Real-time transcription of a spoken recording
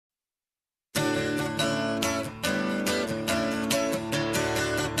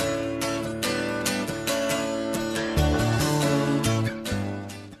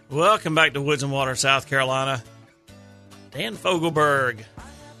Welcome back to Woods and Water, South Carolina. Dan Fogelberg,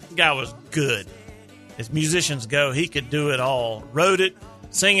 the guy was good. As musicians go, he could do it all. Wrote it,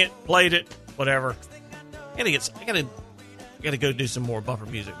 sing it, played it, whatever. I gotta go do some more bumper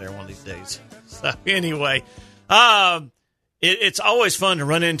music there one of these days. So anyway, it's always fun to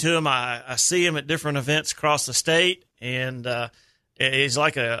run into him. I see him at different events across the state, and he's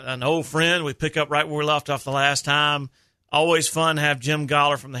like an old friend. We pick up right where we left off the last time. Always fun to have Jim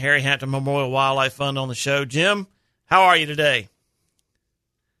Goller from the Harry Hampton Memorial Wildlife Fund on the show. Jim, how are you today?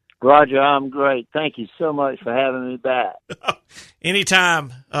 Roger, I'm great. Thank you so much for having me back.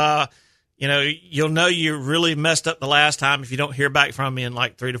 Anytime. You'll know you really messed up the last time if you don't hear back from me in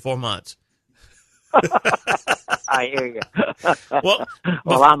like 3 to 4 months. I hear you. Well,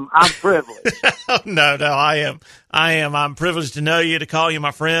 I'm privileged. No, I am. I'm privileged to know you, to call you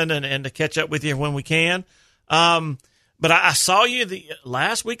my friend, and to catch up with you when we can. But I saw you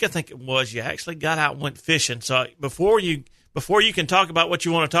last week, I think it was. You actually got out and went fishing. So before you can talk about what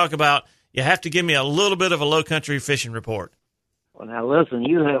you want to talk about, you have to give me a little bit of a low country fishing report. Well, now listen,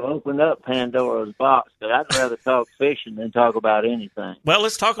 you have opened up Pandora's box, but I'd rather talk fishing than talk about anything. Well,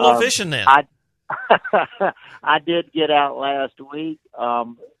 let's talk a little fishing then. I did get out last week.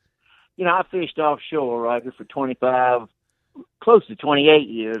 I fished offshore, Roger, for 25, close to 28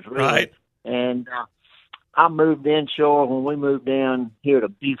 years, really. Right. And I moved inshore when we moved down here to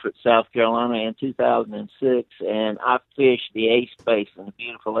Beaufort, South Carolina in 2006, and I fished the Ace Basin, the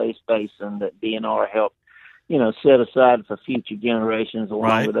beautiful Ace Basin that DNR helped, set aside for future generations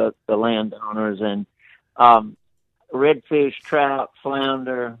along with the landowners. And redfish, trout,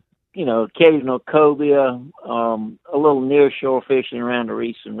 flounder, occasional cobia, a little nearshore fishing around the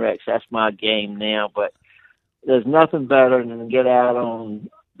reefs and wrecks. That's my game now, but there's nothing better than to get out on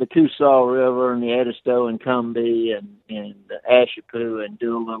the Coosaw River and the Edisto and Cumbie and the Ashepoo and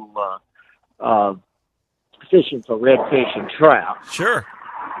do a little fishing for redfish and trout. Sure.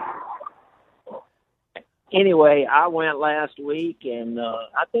 Anyway, I went last week, and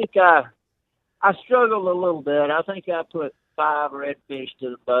I think I struggled a little bit. I think I put 5 redfish to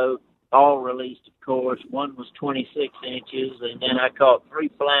the boat, all released, of course. One was 26 inches, and then I caught 3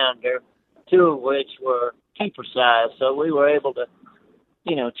 flounder, 2 of which were keeper size. So we were able to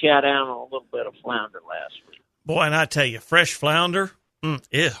chow down on a little bit of flounder last week. Boy, and I tell you, fresh flounder,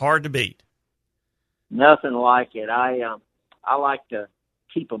 it's hard to beat. Nothing like it. I like to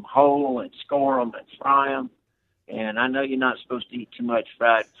keep them whole and score them and fry them. And I know you're not supposed to eat too much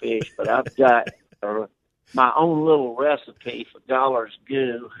fried fish, but I've got my own little recipe for Goller's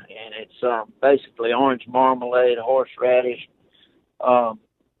Goo, and it's basically orange marmalade, horseradish, a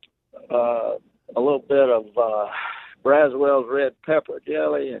little bit of Braswell's red pepper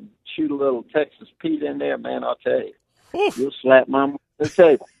jelly, and shoot a little Texas Pete in there. Man, I'll tell you, you'll slap mine on the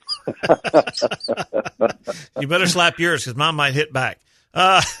table. You better slap yours, because mine might hit back.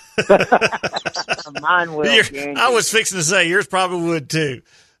 Mine will. I was fixing to say yours probably would too.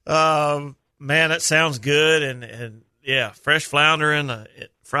 Man, that sounds good, and yeah, fresh flounder and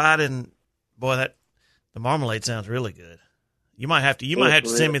fried, and boy, the marmalade sounds really good. You might have to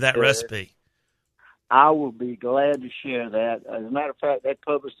send me that recipe. I will be glad to share that. As a matter of fact, they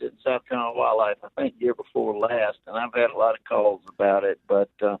published it in South Carolina Wildlife, I think, year before last, and I've had a lot of calls about it, but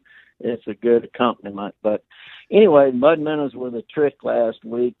it's a good accompaniment. But anyway, mud minnows were the trick last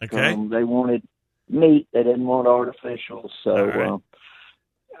week. Okay. They wanted meat. They didn't want artificial, so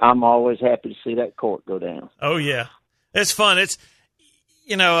I'm always happy to see that cork go down. Oh, yeah. It's fun. It's,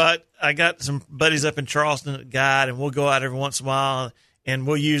 I got some buddies up in Charleston that guide, and we'll go out every once in a while, and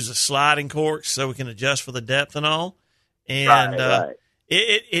we'll use the sliding corks so we can adjust for the depth and all. And right.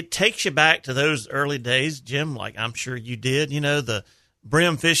 It takes you back to those early days, Jim, like I'm sure you did, the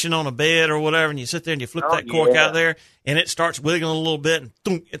brim fishing on a bed or whatever, and you sit there and you flip that cork out there, and it starts wiggling a little bit, and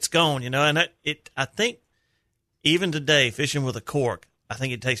thunk, it's gone, And I think even today, fishing with a cork, I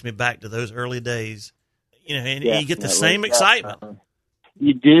think it takes me back to those early days, and you get the same excitement.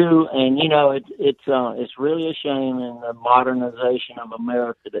 You do, and it's really a shame in the modernization of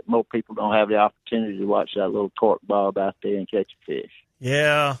America that more people don't have the opportunity to watch that little cork bob out there and catch a fish.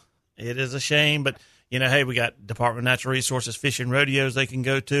 Yeah, it is a shame, but hey, we got Department of Natural Resources fishing rodeos they can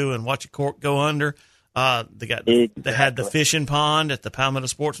go to and watch a cork go under. They had the fishing pond at the Palmetto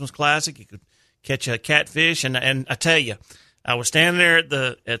Sportsman's Classic. You could catch a catfish, and I tell you, I was standing there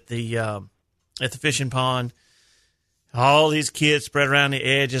at the fishing pond. All these kids spread around the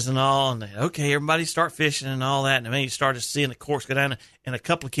edges and all, and everybody start fishing and all that. And then you started seeing the corks go down, and a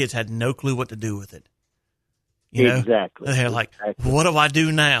couple of kids had no clue what to do with it. Exactly. They're like, what do I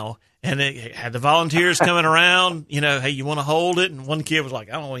do now? And it had the volunteers coming around, hey, you want to hold it? And one kid was like,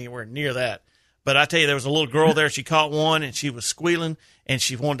 I don't want anywhere near that. But I tell you, there was a little girl there. She caught one, and she was squealing, and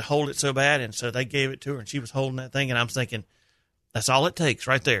she wanted to hold it so bad. And so they gave it to her, and she was holding that thing. And I'm thinking, that's all it takes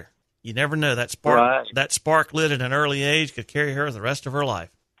right there. You never know. That spark, right. That spark lit at an early age could carry her the rest of her life.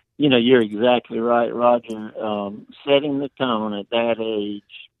 You're exactly right, Roger. Setting the tone at that age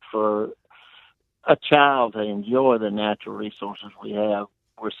for a child to enjoy the natural resources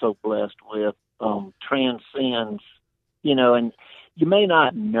we're so blessed with, transcends, and you may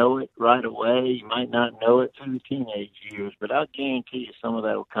not know it right away. You might not know it through the teenage years, but I guarantee you some of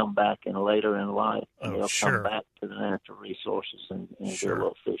that will come back later in life, and they'll come back to the natural resources and do a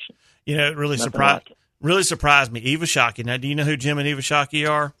little fishing. It really surprised me. Eva Shockey. Now, do you know who Jim and Eva Shockey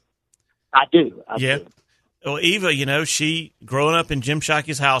are? I do. I do. Well, Eva, she growing up in Jim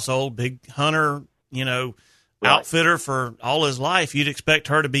Shockey's household, big hunter, outfitter for all his life. You'd expect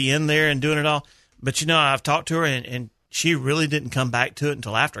her to be in there and doing it all. But, I've talked to her, and she really didn't come back to it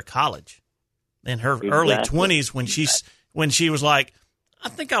until after college. In her early 20s when she was like, I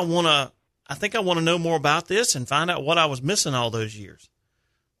think I want to know more about this and find out what I was missing all those years.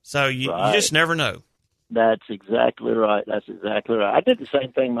 So you just never know. That's exactly right. I did the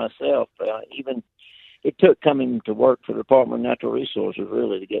same thing myself. Even it took coming to work for the Department of Natural Resources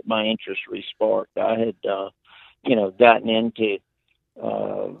really to get my interest resparked. I had, gotten into,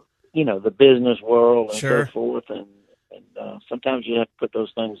 the business world and so forth, and sometimes you have to put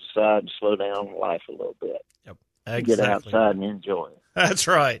those things aside and slow down life a little bit. Yep, exactly. Get outside and enjoy it. That's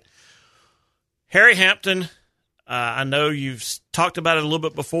right. Harry Hampton, I know you've talked about it a little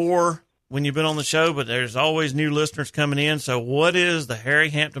bit before when you've been on the show, but there's always new listeners coming in. So what is the Harry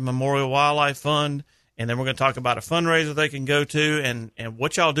Hampton Memorial Wildlife Fund? And then we're going to talk about a fundraiser they can go to and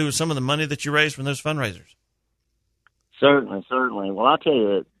what y'all do with some of the money that you raise from those fundraisers. Certainly. Well, I'll tell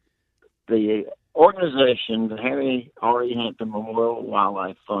you, the organization, the Harry R.E. Hampton Memorial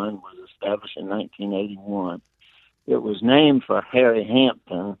Wildlife Fund, was established in 1981. It was named for Harry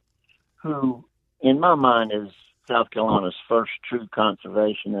Hampton, who, in my mind, is South Carolina's first true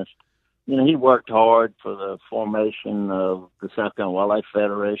conservationist. He worked hard for the formation of the South Carolina Wildlife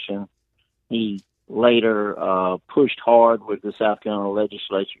Federation. He later pushed hard with the South Carolina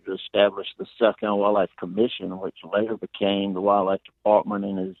legislature to establish the South Carolina Wildlife Commission, which later became the Wildlife Department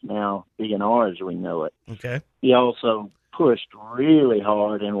and is now DNR as we know it. Okay. He also pushed really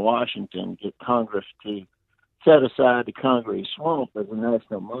hard in Washington to get Congress to set aside the Congaree Swamp as a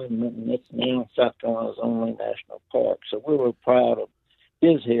national monument, and it's now South Carolina's only national park. So we were proud of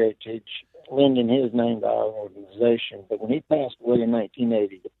his heritage, lending his name to our organization. But when he passed away in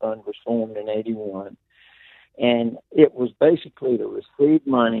 1980, the fund was formed in 81, and it was basically to receive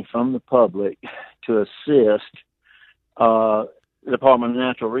money from the public to assist the Department of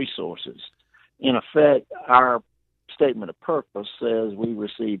Natural Resources. In effect, our statement of purpose says we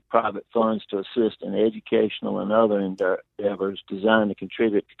receive private funds to assist in educational and other endeavors designed to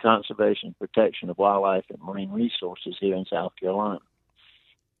contribute to conservation and protection of wildlife and marine resources here in South Carolina.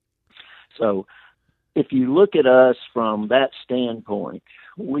 So if you look at us from that standpoint,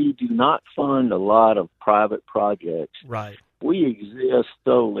 we do not fund a lot of private projects. Right. We exist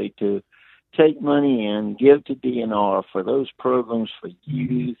solely to take money in, give to DNR for those programs for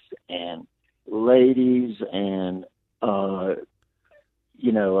youth and ladies and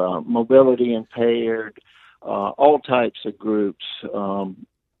mobility impaired, all types of groups,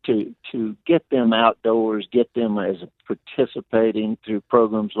 to get them outdoors, get them as participating through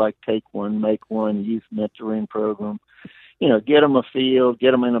programs like Take One, Make One, youth mentoring program. Get them a field,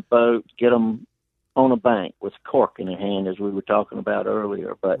 get them in a boat, get them on a bank with a cork in their hand, as we were talking about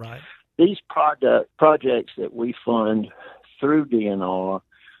earlier. But these projects that we fund through DNR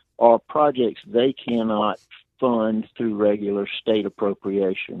are projects they cannot fund through regular state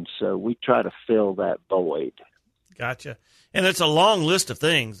appropriations. So we try to fill that void. Gotcha. And it's a long list of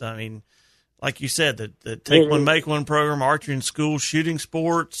things. I mean, like you said, the Take One, Make One program, archery in school, shooting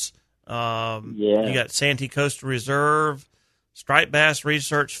sports. You got Santee Coastal Reserve, striped bass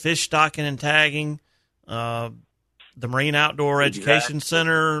research, fish stocking and tagging, the Marine Outdoor Education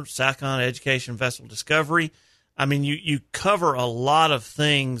Center, South Carolina Education Vessel Discovery. I mean, you cover a lot of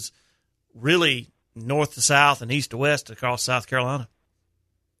things, really north to south and east to west across South Carolina.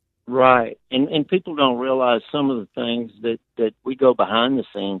 Right. And people don't realize some of the things that we go behind the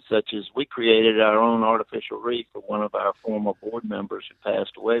scenes, such as we created our own artificial reef for one of our former board members who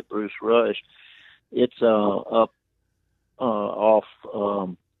passed away, Bruce Rush. It's up off,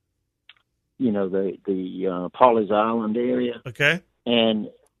 the Pawleys Island area. Okay. And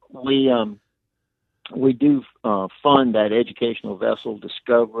we we do fund that educational vessel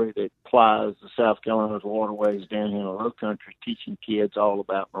discovery that plies the South Carolina's waterways down here in the low country, teaching kids all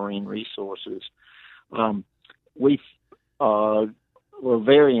about marine resources. We were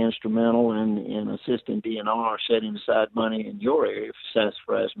very instrumental in assisting DNR setting aside money in your area for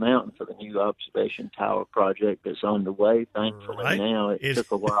Sassafras Mountain for the new observation tower project that's underway. Thankfully, Right. now it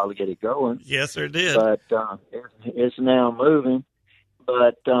took a while to get it going. Yes, it did. But it's now moving.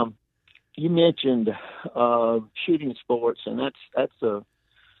 But you mentioned shooting sports, and that's a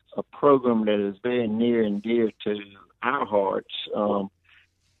program that is very near and dear to our hearts.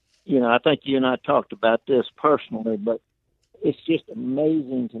 I think you and I talked about this personally, but it's just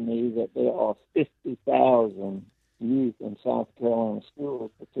amazing to me that there are 50,000 youth in South Carolina schools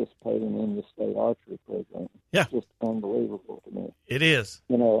participating in the state archery program. Yeah. It's just unbelievable to me. It is.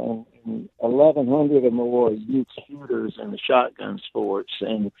 And 1,100 or more youth shooters in the shotgun sports.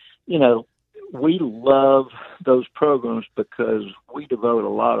 And, we love those programs because we devote a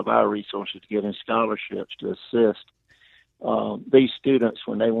lot of our resources to giving scholarships to assist these students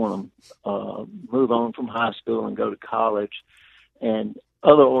when they want to move on from high school and go to college. And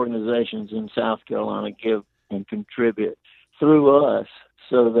other organizations in South Carolina give and contribute through us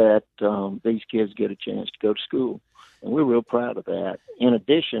so that these kids get a chance to go to school. And we're real proud of that. In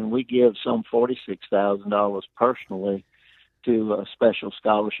addition, we give some $46,000 personally to a special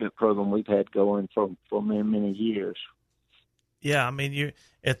scholarship program we've had going for many, many years. Yeah, I mean, you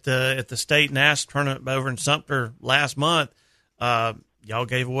at the state NAS tournament over in Sumter last month, y'all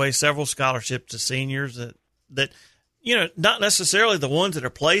gave away several scholarships to seniors that not necessarily the ones that are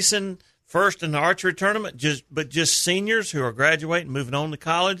placing first in the archery tournament, but just seniors who are graduating, moving on to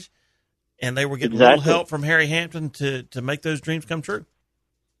college, and they were getting a little help from Harry Hampton to make those dreams come true.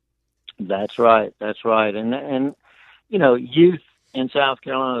 That's right. And youth in South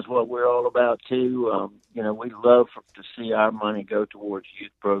Carolina is what we're all about too. We love to see our money go towards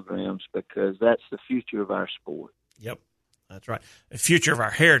youth programs because that's the future of our sport. Yep, that's right. The future of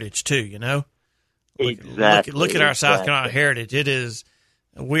our heritage too. Exactly. Look at our South Carolina heritage.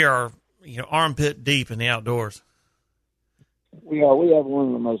 We are armpit deep in the outdoors. We are. We have one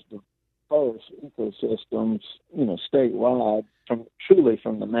of the most diverse ecosystems, statewide,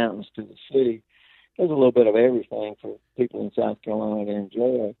 from the mountains to the city. There's a little bit of everything for people in South Carolina to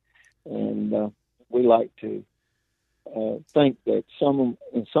enjoy, and we like to think that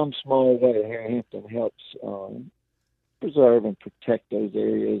in some small way, Harry Hampton helps preserve and protect those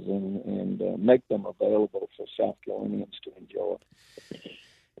areas and make them available for South Carolinians to enjoy.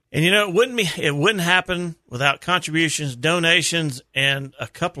 And it wouldn't happen without contributions, donations, and a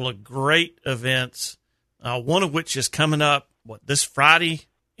couple of great events. One of which is coming up this Friday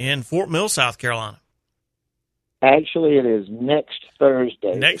in Fort Mill, South Carolina. Actually, it is next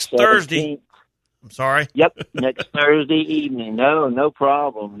Thursday. Next Thursday. I'm sorry. Yep, next Thursday evening. No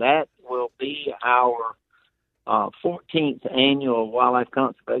problem. That will be our 14th annual Wildlife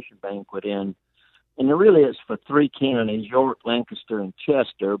Conservation Banquet and it really is for three counties, York, Lancaster, and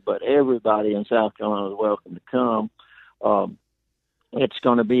Chester, but everybody in South Carolina is welcome to come. It's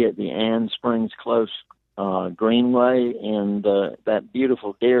going to be at the Ann Springs Close Greenway and that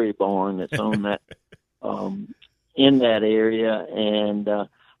beautiful dairy barn that's on that in that area. And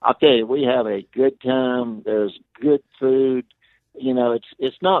I'll tell you, we have a good time. There's good food.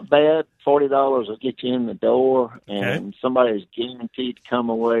 It's not bad. $40 will get you in the door, and somebody is guaranteed to come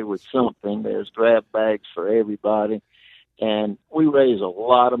away with something. There's grab bags for everybody, and we raise a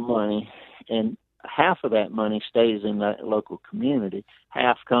lot of money, and half of that money stays in that local community.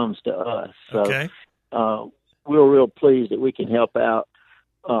 Half comes to us. So we're real pleased that we can help out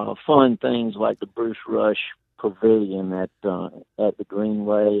fund things like the Bruce Rush Pavilion at the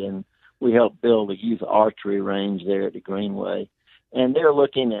Greenway, and we help build a youth archery range there at the Greenway. And they're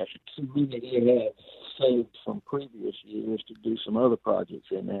looking at some money they have saved from previous years to do some other projects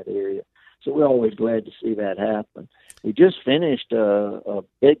in that area. So we're always glad to see that happen. We just finished a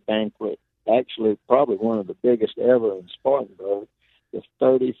big banquet, actually probably one of the biggest ever in Spartanburg, the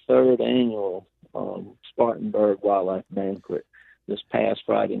 33rd annual Spartanburg Wildlife Banquet this past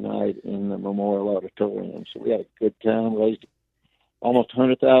Friday night in the Memorial Auditorium. So we had a good time, raised almost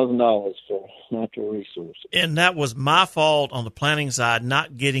 $100,000 for natural resources. And that was my fault on the planning side,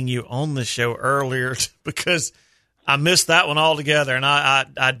 not getting you on the show earlier because I missed that one altogether, and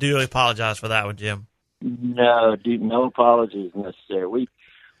I do apologize for that one, Jim. No, dude, no apologies necessary.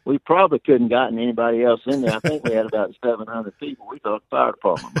 We probably couldn't gotten anybody else in there. I think we had about 700 people. We thought the fire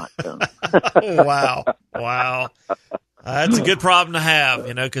department might come. Wow. That's a good problem to have,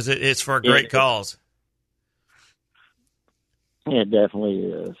 because it's for a great cause. It definitely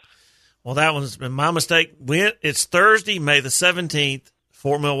is. Well, that one's been my mistake. It's Thursday, May the 17th,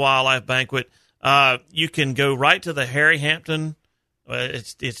 Fort Mill Wildlife Banquet. You can go right to the Harry Hampton.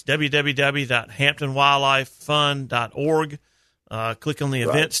 It's www.hamptonwildlifefund.org. Click on the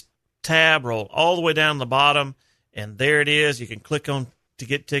events tab, roll all the way down to the bottom, and there it is. You can click on to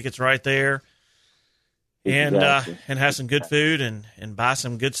get tickets right there, and have some good food and buy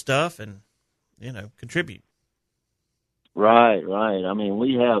some good stuff and contribute. Right. I mean,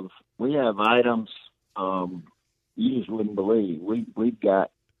 we have items you just wouldn't believe. We've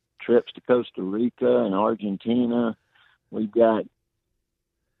got trips to Costa Rica and Argentina. We've got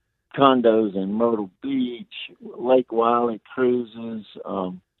condos in Myrtle Beach, Lake Wiley cruises,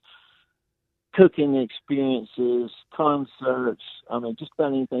 cooking experiences, concerts. I mean, just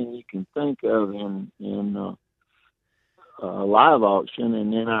about anything you can think of in a live auction.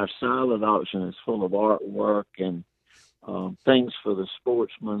 And then our silent auction is full of artwork and things for the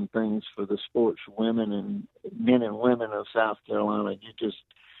sportsmen, things for the sportswomen and men and women of South Carolina.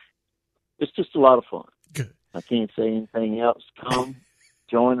 It's just a lot of fun. Good. I can't say anything else. Come,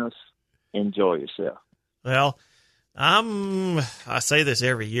 join us, enjoy yourself. Well, I say this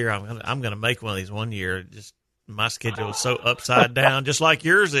every year. I'm gonna make one of these one year. Just my schedule is so upside down, just like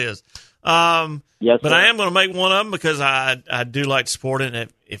yours is. Yes, but sir. I am going to make one of them because I do like to support it.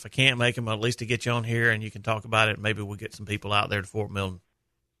 And if I can't make them, at least to get you on here and you can talk about it. Maybe we'll get some people out there to Fort Mill.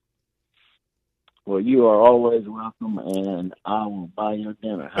 Well, you are always welcome, and I will buy your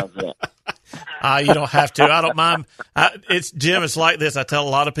dinner. How's that? You don't have to. I don't mind. Jim, it's like this. I tell a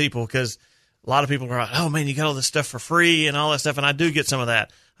lot of people because a lot of people are like, oh, man, you got all this stuff for free and all that stuff. And I do get some of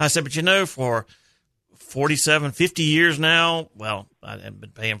that. I said, but for 47, 50 years now, well, I haven't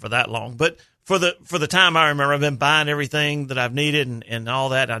been paying for that long, but for the time I remember, I've been buying everything that I've needed and all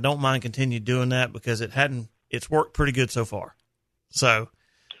that. I don't mind continue doing that because it's worked pretty good so far. So.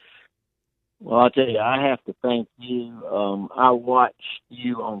 Well, I'll tell you, I have to thank you. I watch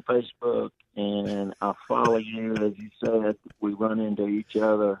you on Facebook and I follow you. As you said, we run into each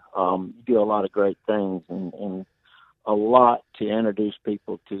other. You do a lot of great things and a lot to introduce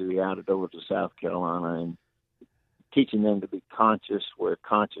people to the outdoors of South Carolina and teaching them to be conscious where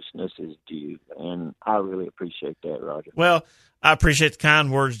consciousness is due. And I really appreciate that, Roger. Well, I appreciate the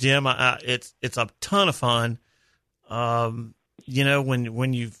kind words, Jim. It's a ton of fun. When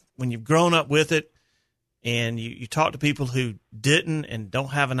you've grown up with it and you talk to people who didn't and don't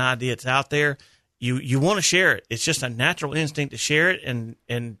have an idea it's out there, you want to share it. It's just a natural instinct to share it and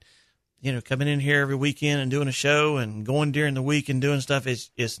coming in here every weekend and doing a show and going during the week and doing stuff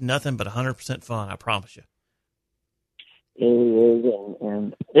is nothing but 100% fun. I promise you. It is,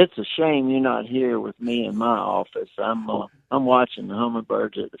 and it's a shame you're not here with me in my office. I'm watching the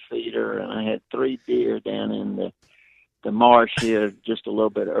hummingbirds at the feeder, and I had 3 deer down in the marsh here just a little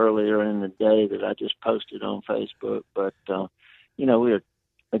bit earlier in the day that I just posted on Facebook. But we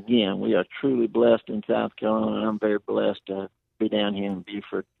are truly blessed in South Carolina, and I'm very blessed to be down here in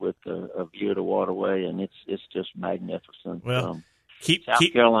Beaufort with a view of the waterway, and it's just magnificent. Well,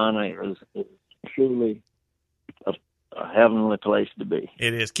 South Carolina is truly a heavenly place to be.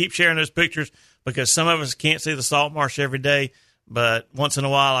 It is. Keep sharing those pictures because some of us can't see the salt marsh every day, but once in a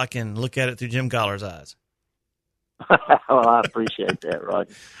while I can look at it through Jim Goller's eyes. Well, I appreciate that,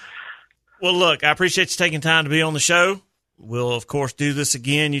 Roger. Well, look, I appreciate you taking time to be on the show. We'll, of course, do this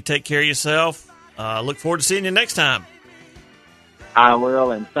again. You take care of yourself. Look forward to seeing you next time. I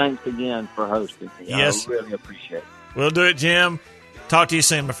will, and thanks again for hosting me. Yes. I really appreciate it. We'll do it, Jim. Talk to you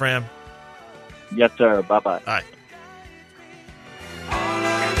soon, my friend. Yes, sir. Bye-bye. All right.